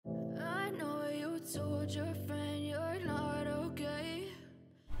told your friend you're not okay.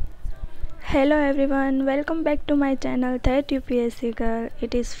 Hello everyone, welcome back to my channel that UPSC girl.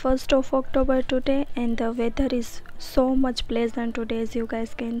 It is 1st of October today and the weather is so much pleasant today as you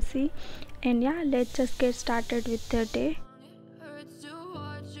guys can see. And yeah, let's just get started with the day. It hurts to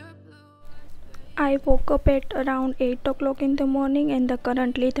watch your blue. I woke up at around 8 o'clock in the morning and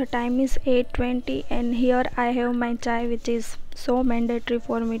currently the time is 8:20 and here I have my chai, which is so mandatory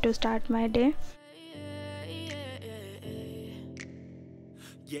for me to start my day.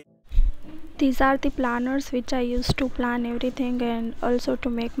 These are the planners which I use to plan everything and also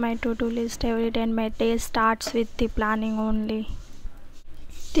to make my to-do list every day, and my day starts with the planning only.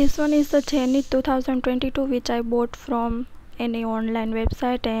 This one is the Zenith 2022 which I bought from any online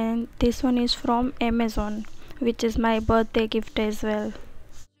website, and this one is from Amazon, which is my birthday gift as well.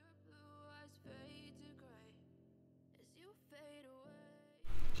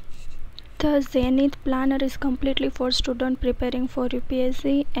 The Zenith planner is completely for students preparing for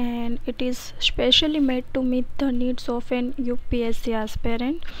UPSC and it is specially made to meet the needs of an UPSC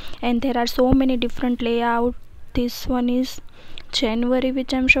aspirant, and there are so many different layouts. This one is January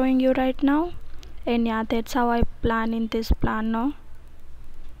which I'm showing you right now, and yeah, that's how I plan in this planner.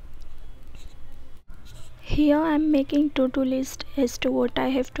 Here I'm making to-do list as to what I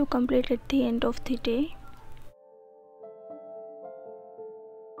have to complete at the end of the day.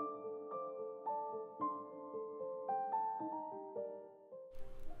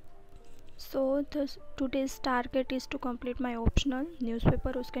 So today's target is to complete my optional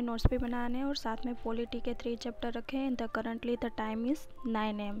newspaper, उसके notes भी बनाने हैं और साथ में polity के 3 chapter रखे हैं. The currently the time is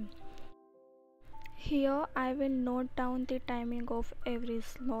 9 AM. Here I will note down the timing of every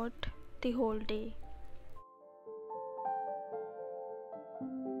slot the whole day.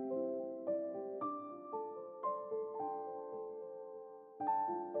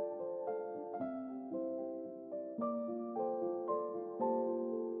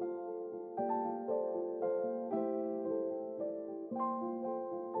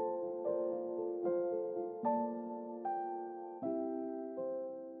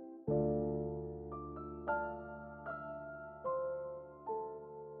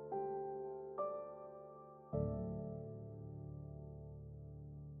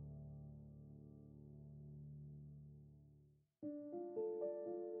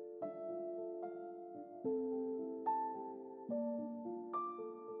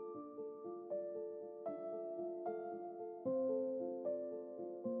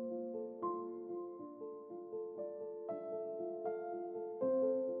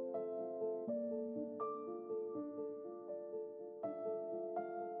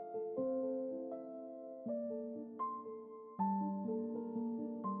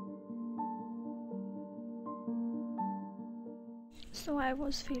 So I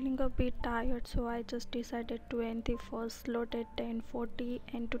was feeling a bit tired, so I just decided to end the first slot at 10:40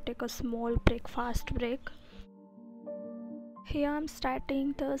 and to take a small breakfast break. Here I'm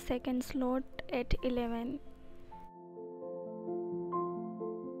starting the second slot at 11.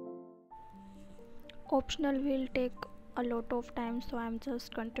 Optional will take a lot of time, so I'm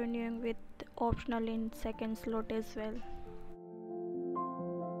just continuing with optional in second slot as well.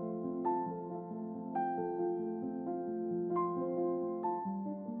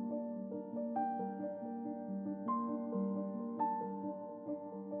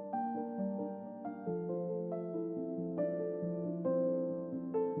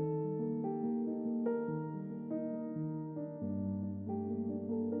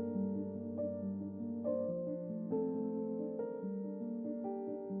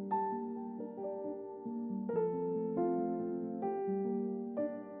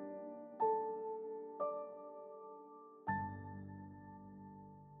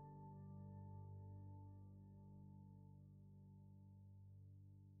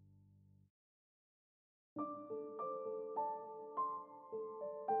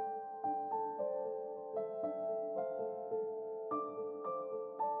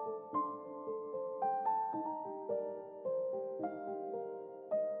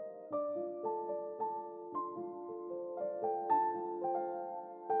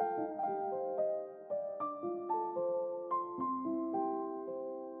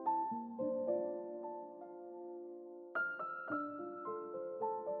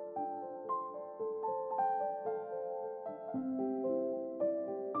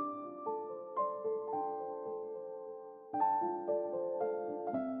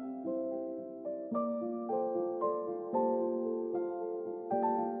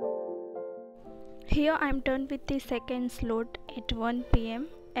 Here I'm done with the second slot at 1 PM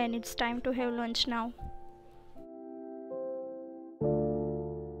and it's time to have lunch now.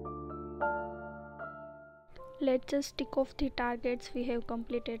 Let's just tick off the targets we have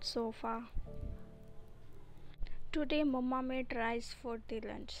completed so far. Today mama made rice for the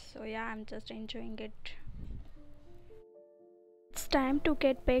lunch, so yeah, I'm just enjoying it. It's time to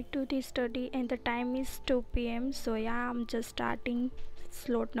get back to the study and the time is 2 p.m. So yeah, I'm just starting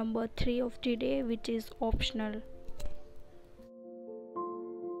slot number 3 of the day, which is optional.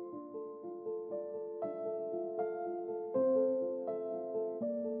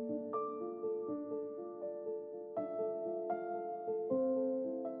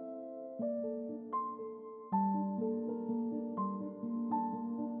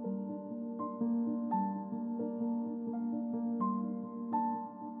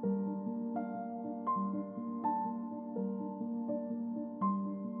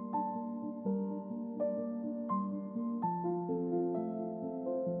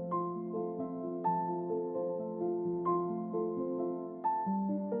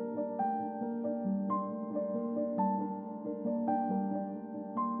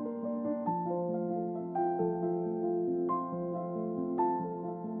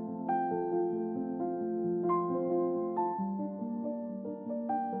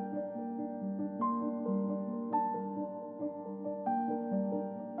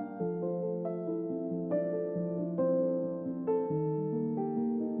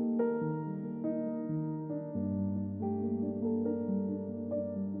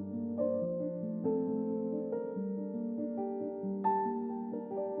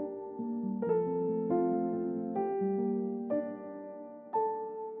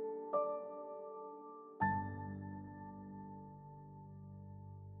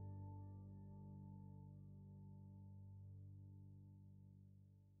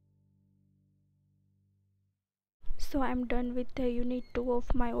 So I'm done with the unit 2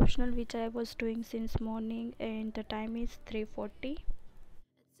 of my optional, which I was doing since morning, and the time is 3:40.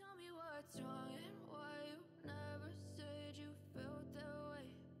 Tell me what's wrong and why you never said you felt that way.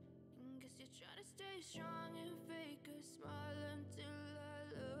 Guess you're trying to stay strong and fake a smile until I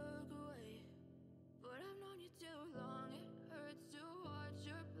look away. But I've known you too long, it hurts to watch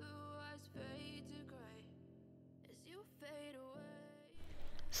your blue eyes fade to gray as you fade away.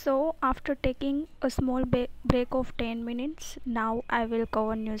 So after taking a small break of 10 minutes, now I will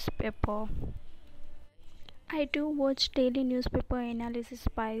cover newspaper. I do watch daily newspaper analysis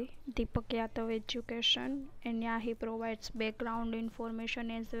by Deepak Yadav Education, and yeah, he provides background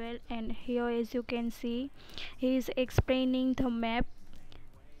information as well. And here, as you can see, he is explaining the map.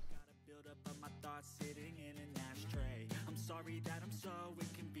 Build up of my thoughts sitting in an ashtray. I'm sorry that I'm so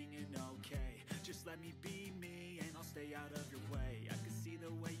inconvenient, okay? Just let me be me and I'll stay out of your way. I can see the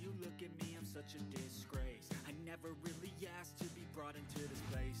way you look at me, I'm such a disgrace. I never really asked to be brought into this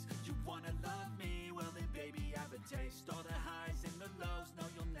place. You wanna love me? Well then baby, have a taste. All the highs and the lows, no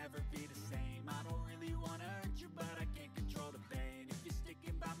you'll never be the same. I don't really wanna hurt you, but I can't control the pain. If you're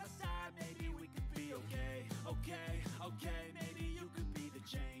sticking by my side, maybe we could be okay. Okay, maybe you could be the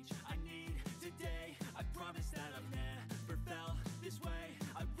change I need today. I promise that I've never felt this way.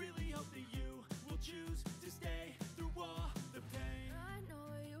 I really hope that you will choose to stay through all the pain. I know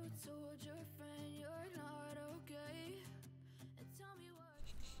you told your friend you're not okay. And tell me what.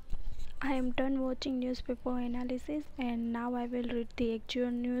 I am done watching newspaper analysis, and now I will read the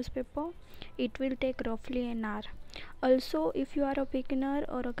actual newspaper. It will take roughly an hour. Also, if you are a beginner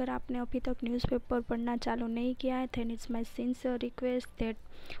और अगर आपने अभी तक newspaper पढ़ना चालू नहीं किया है, then it's my sincere request that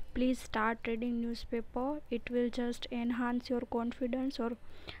please start reading newspaper. It will just enhance your confidence और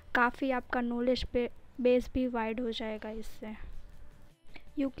काफ़ी आपका नॉलेज बेस भी वाइड हो जाएगा इससे.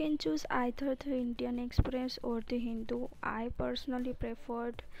 You can choose either the Indian Express or the Hindu. I personally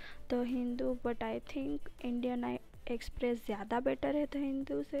preferred the Hindu, but I think Indian Express ज़्यादा better है the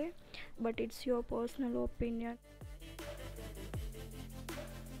Hindu से. But it's your personal opinion.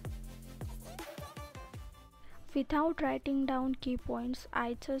 Without writing down key points,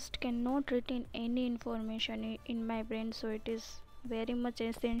 I just cannot retain any information in my brain, so it is very much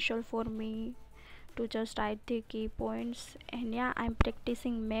essential for me to just write the key points. And yeah, I'm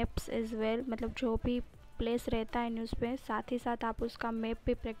practicing maps as well. मतलब जो भी place रहता है news पे, साथ ही साथ आप उसका मैप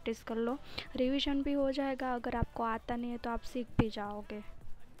भी प्रैक्टिस कर लो. रिवीजन भी हो जाएगा. अगर आपको आता नहीं है तो आप सीख भी जाओगे.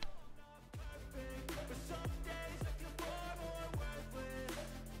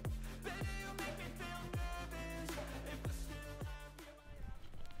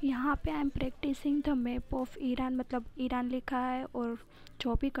 यहाँ पे I am practising the map of Iran. मतलब ईरान लिखा है और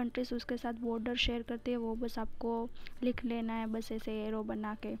जो भी कंट्रीज उसके साथ बॉर्डर शेयर करती है वो बस आपको लिख लेना है, बस ऐसे एरो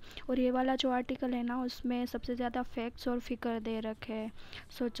बना के. और ये वाला जो आर्टिकल है ना, उसमें सबसे ज़्यादा फैक्ट्स और फिगर दे रखे हैं.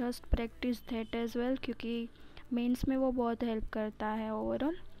 So just practice that as well, क्योंकि मेंस में वो बहुत हेल्प करता है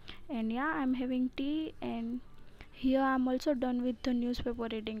ओवरऑल. एंड या I am having T, and Here I'm also done with the newspaper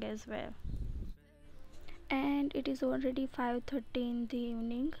reading as well. And it is already 5:30 in the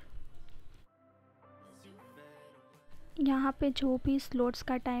evening. यहाँ पे जो भी स्लॉट्स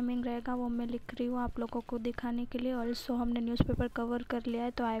का टाइमिंग रहेगा वो मैं लिख रही हूँ आप लोगों को दिखाने के लिए. ऑल्सो हमने न्यूज़पेपर कवर कर लिया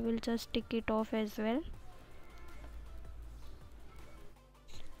है तो I will just tick it of as well.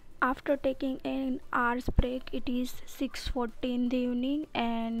 After taking an hour's break, it is 6:40 in the evening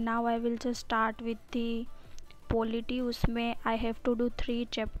and now I will just start with the polity. उसमें I have to do 3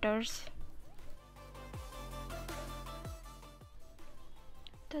 chapters.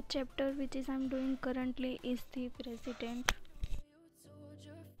 The chapter which is I'm doing currently is the president.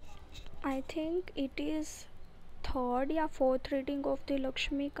 I think it is third या fourth reading of the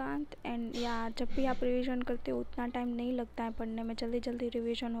Laxmikant. And या जब भी आप revision करते हो उतना time नहीं लगता है पढ़ने में, जल्दी जल्दी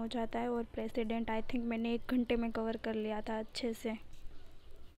रिवीजन हो जाता है. और प्रेसिडेंट आई थिंक मैंने 1 घंटे में कवर कर लिया था अच्छे से.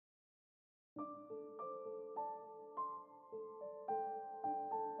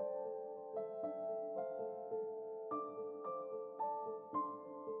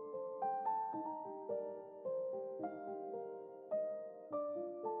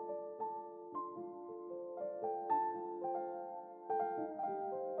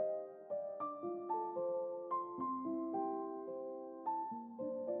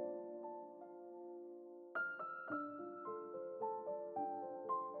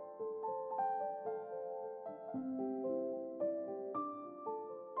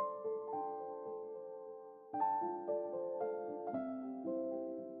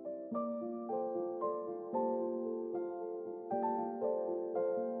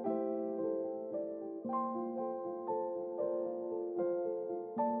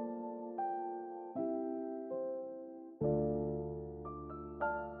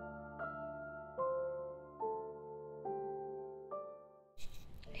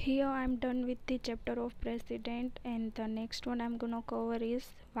 Here I'm done with the chapter of president and the next one I'm gonna cover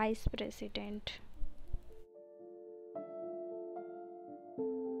is vice president.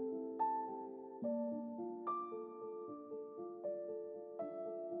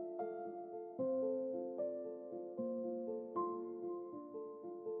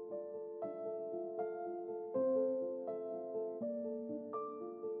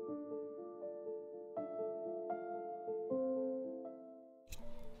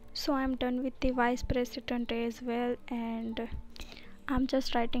 So I'm done with the vice president as well and I'm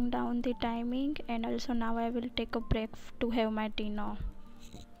just writing down the timing. And also now I will take a break to have my dinner.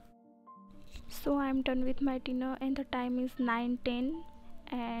 So I'm done with my dinner and the time is 9:10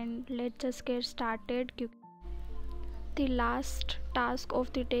 and let's just get started. The last task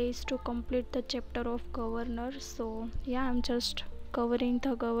of the day is to complete the chapter of governor. So yeah, I'm just covering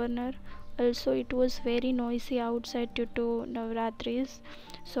the governor. Also it was very noisy outside due to Navratris,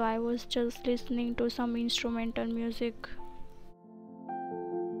 so I was just listening to some instrumental music.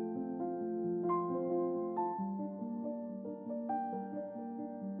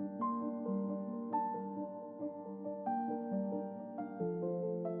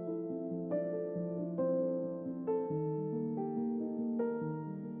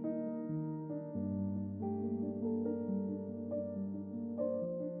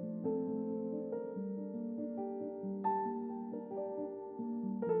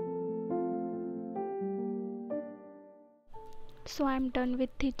 So I'm done with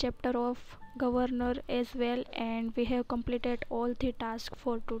the chapter of governor as well and we have completed all the tasks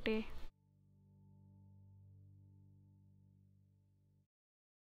for today.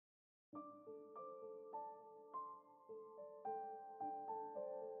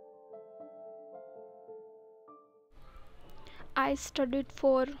 I studied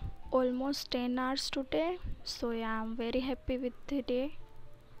for almost 10 hours today, so yeah, I'm very happy with the day.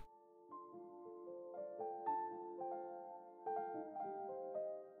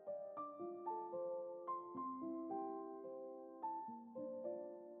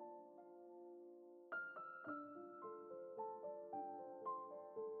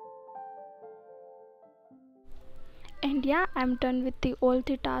 And yeah, I'm done with all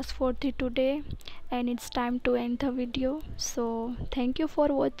the tasks for the today and it's time to end the video. So thank you for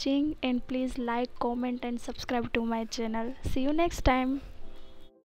watching and please like, comment and subscribe to my channel. See you next time.